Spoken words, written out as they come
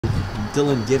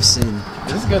Dylan Gibson.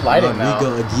 This is good lighting now.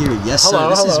 Rigo Aguirre. Yes,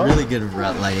 hello, sir. This hello. is really good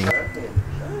lighting.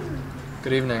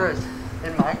 Good evening.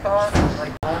 In my car,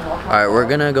 like, Alright, we're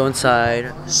gonna go inside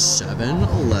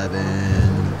 7-Eleven.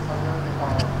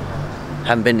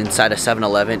 Haven't been inside a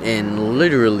 7-Eleven in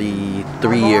literally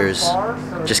 3 years.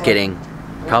 Just kidding.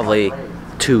 Probably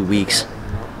 2 weeks.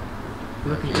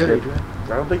 Looking good, Adrian. I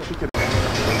don't think she can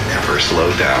never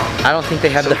slow down. I don't think they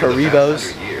have the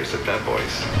Haribos. Years at that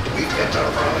voice.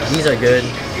 These are good.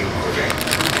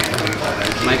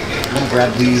 Mike, I'm gonna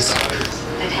grab these.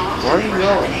 Where are you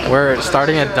going? We're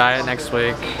starting a diet next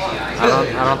week.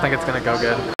 I don't think it's gonna go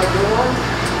good.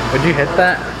 Would you hit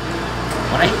that?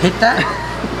 When I hit that?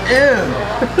 Ew!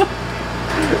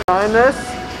 trying this,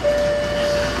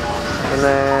 and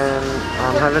then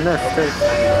I'm having this too.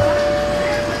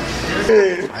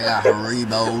 I got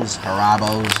Haribos.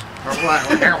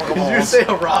 Did you say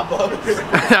Harabos?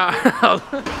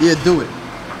 Yeah, do it.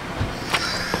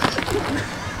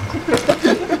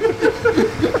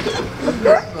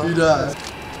 He does.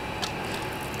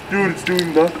 Dude, it's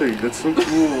doing nothing. That's so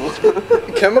cool.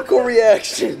 Chemical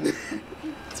reaction.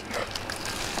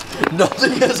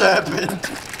 Nothing has happened.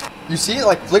 You see it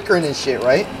like flickering and shit,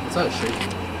 right? It's not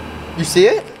shaking. You see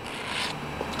it?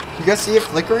 You guys see it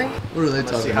flickering? What are they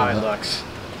Let's see talking how about? it looks.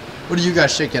 What are you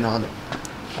guys shaking on?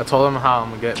 I told him how I'm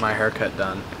gonna get my haircut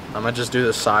done. I'm gonna just do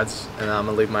the sides and then I'm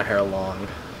gonna leave my hair long.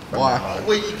 Why?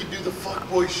 Wait, you can do the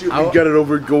fuckboy shit. I- We got it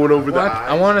over going over the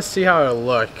I eyes. want to see how it'll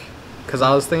look. Cause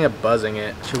I was thinking of buzzing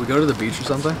it. Should we go to the beach or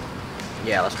something?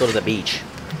 Yeah, let's go to the beach.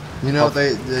 You know,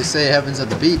 they say heaven's at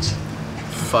the beach.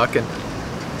 Fucking.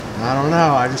 I don't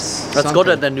know, I just... Let's go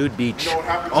to the nude beach.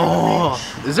 Oh,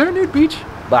 is there a nude beach?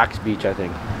 Black's Beach, I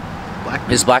think. Black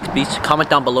Is Black's Beach? Comment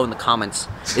down below in the comments.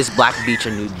 Is Black Beach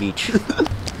a nude beach?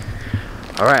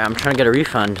 Alright, I'm trying to get a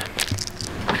refund.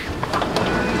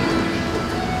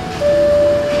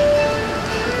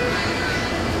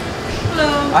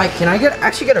 Hello. Can I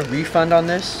actually get a refund on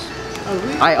this? A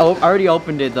refund? I already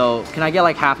opened it though. Can I get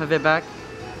like half of it back?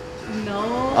 No.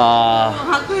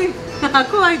 How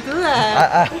could I do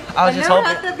that? I was just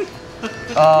hoping.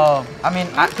 I mean,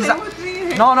 I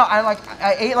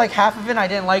ate like half of it and I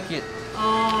didn't like it.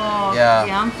 Oh. Yeah.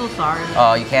 Yeah, I'm so sorry.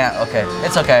 Oh, you can't? Okay.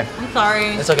 It's okay. I'm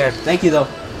sorry. It's okay. Thank you though.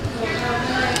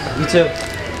 You too. Can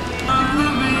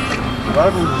I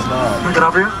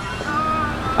help you?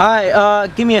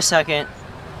 Alright, give me a second.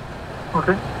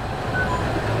 Okay.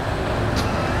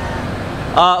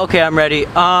 Okay, I'm ready.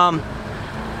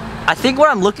 I think what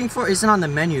I'm looking for isn't on the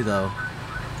menu though.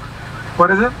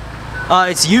 What is it?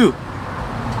 It's you.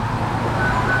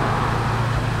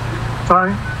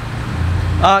 Sorry.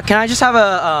 Can I just have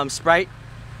a Sprite?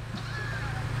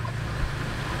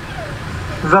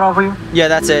 Is that all for you? Yeah,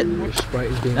 that's it. Sprite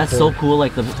is being That's so cool,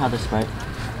 like the Sprite.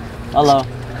 Hello.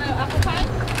 Apple pie?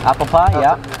 Apple pie,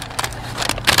 yeah.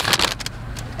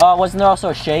 Wasn't there also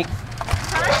a shake?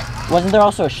 Huh? Wasn't there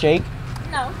also a shake?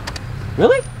 No.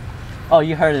 Really? Oh,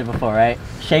 you heard it before, right?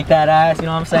 Shake that ass, you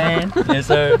know what I'm saying? Yes,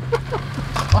 sir.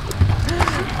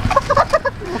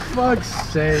 For fuck's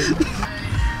sake.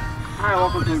 Hi,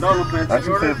 welcome to McDonald's. That's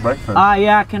your favorite breakfast.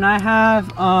 Yeah, can I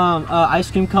have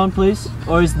ice cream cone, please?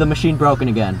 Or is the machine broken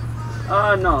again?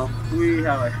 No, we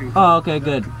have ice cream. Oh, okay,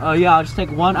 good. Oh, yeah, I'll just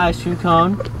take one ice cream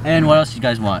cone. And what else you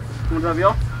guys want? Give me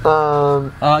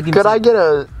Could I get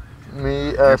a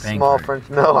paying small for it. French?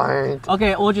 No, I ain't.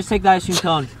 Okay, we'll just take the ice cream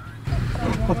cone.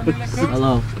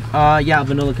 Hello. Yeah,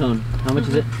 vanilla cone. How much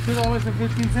is it?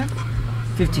 $2.15.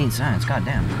 15 cents,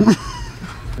 goddamn.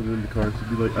 And in the car to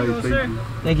be like, hey, thank you.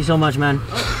 Thank you so much, man.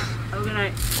 Have a good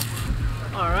night.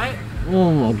 Alright.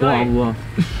 Oh, blah, blah.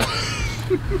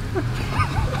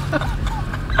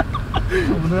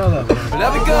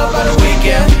 I'll be good by the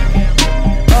weekend.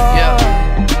 Yeah.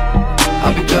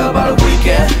 I'll be good by the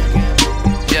weekend.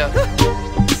 Yeah.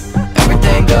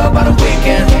 Everything good by the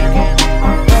weekend.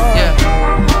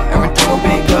 Yeah. Everything will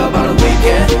be good by the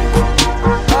weekend.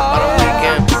 By the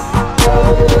weekend.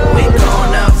 We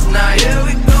going out tonight. Yeah,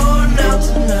 we going out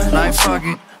tonight. Like fuck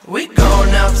it. We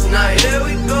going out tonight. Yeah,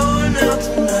 we going out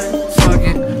tonight. Fuck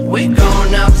it. We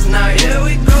going out tonight. Yeah,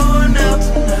 we going out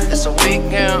tonight. It's a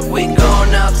weekend. We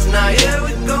going out tonight. Yeah,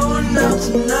 we going out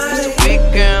tonight. It's a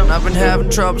weekend. I've been having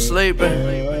trouble sleeping,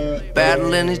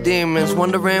 battling these demons,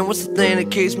 wondering what's the thing that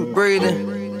keeps me breathing.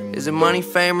 Is it money,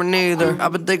 fame, or neither?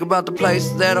 I've been thinking about the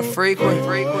places that I frequent,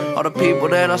 all the people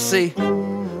that I see.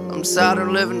 I'm tired of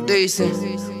living decent.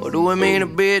 What do it mean to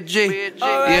be a G?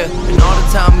 Yeah, and all the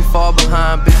time we fall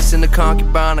behind. Bitches in the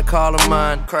concubine, I call them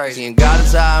mine. Crazy, and God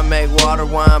is I make water,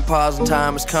 wine, pause, and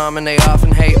time is coming. They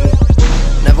often hate me.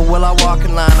 Never will I walk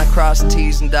in line, I cross the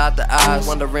T's and dot the I's.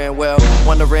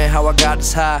 Wondering how I got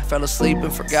this high. Fell asleep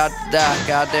and forgot to die,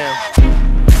 goddamn.